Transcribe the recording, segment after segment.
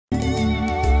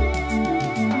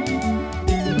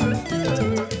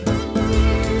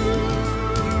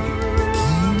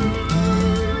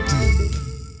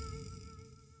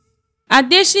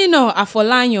Kunle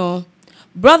Afolayan,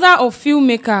 brother of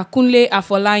filmmaker Kunle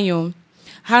Afolayan,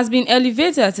 has been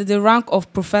elevated to the rank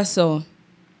of professor.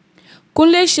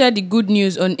 Kunle shared the good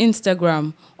news on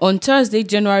Instagram on Thursday,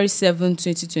 January 7,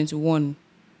 2021.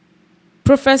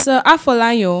 Professor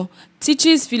Afolayan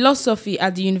teaches philosophy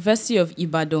at the University of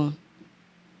Ibadan.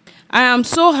 I am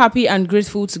so happy and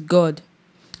grateful to God.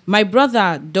 My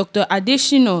brother, Dr.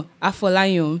 Kunle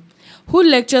Afolayan, who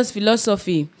lectures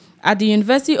philosophy at the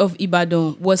University of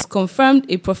Ibadan, was confirmed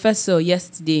a professor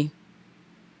yesterday.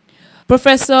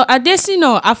 Professor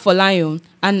Kunle Afolayan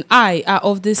and I are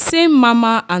of the same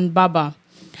mama and baba,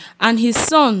 and his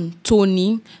son,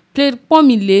 Tony, played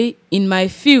Pomile in my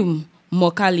film,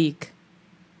 Mokalik.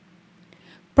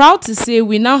 Proud to say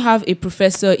we now have a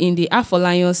professor in the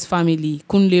Afolayan's family,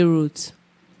 Kunle wrote.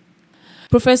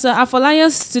 Professor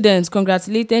Afolayan's students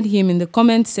congratulated him in the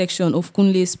comment section of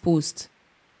Kunle's post.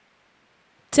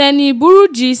 Tenny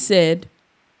Buruji said,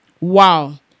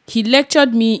 "Wow, he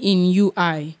lectured me in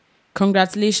UI.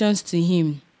 Congratulations to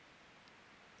him."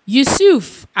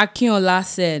 Yusuf Akinola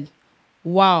said,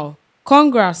 "Wow,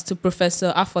 congrats to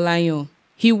Professor Afolayan.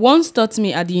 He once taught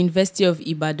me at the University of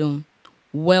Ibadan.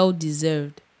 Well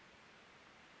deserved.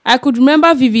 I could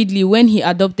remember vividly when he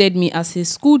adopted me as his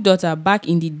school daughter back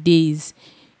in the days,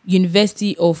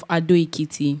 University of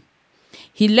Ado-Ekiti.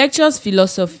 He lectures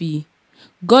philosophy.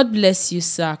 God bless you,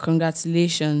 sir.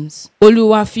 Congratulations."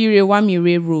 Oluwafire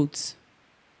Wamire wrote.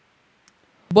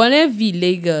 Bonevi,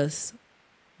 Lagos.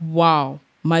 Wow,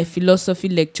 my philosophy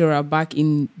lecturer back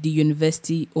in the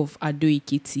University of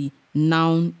Ado-Ekiti,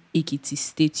 now Ekiti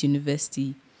State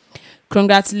University.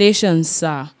 Congratulations,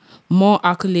 sir. More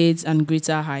accolades and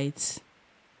greater heights.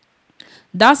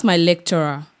 That's my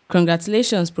lecturer.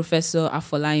 Congratulations, Professor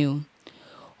Afolayan.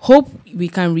 Hope we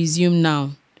can resume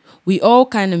now. We all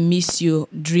kind of miss your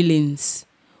drillings.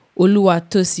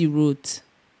 Oluwatosi wrote.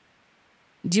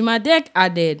 Jimadek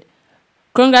added,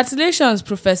 "Congratulations,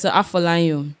 Professor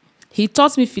Afolayan. He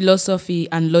taught me philosophy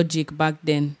and logic back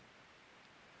then."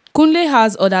 Kunle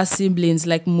has other siblings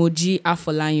like Moji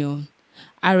Afolayan,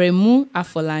 Aremu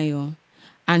Afolayan,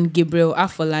 and Gabriel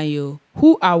Afolayan,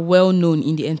 who are well known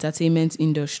in the entertainment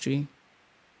industry.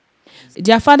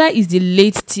 Their father is the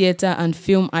late theatre and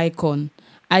film icon,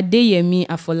 Adeyemi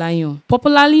Afolayan,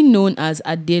 popularly known as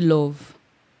Adelove.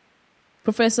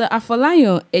 Professor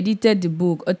Afolayan edited the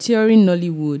book A Theory in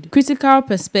Nollywood, Critical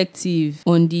Perspective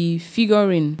on the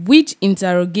Figurine, which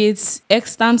interrogates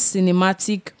extant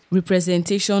cinematic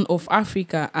representation of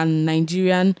Africa and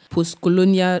Nigerian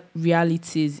post-colonial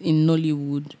realities in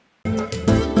Nollywood.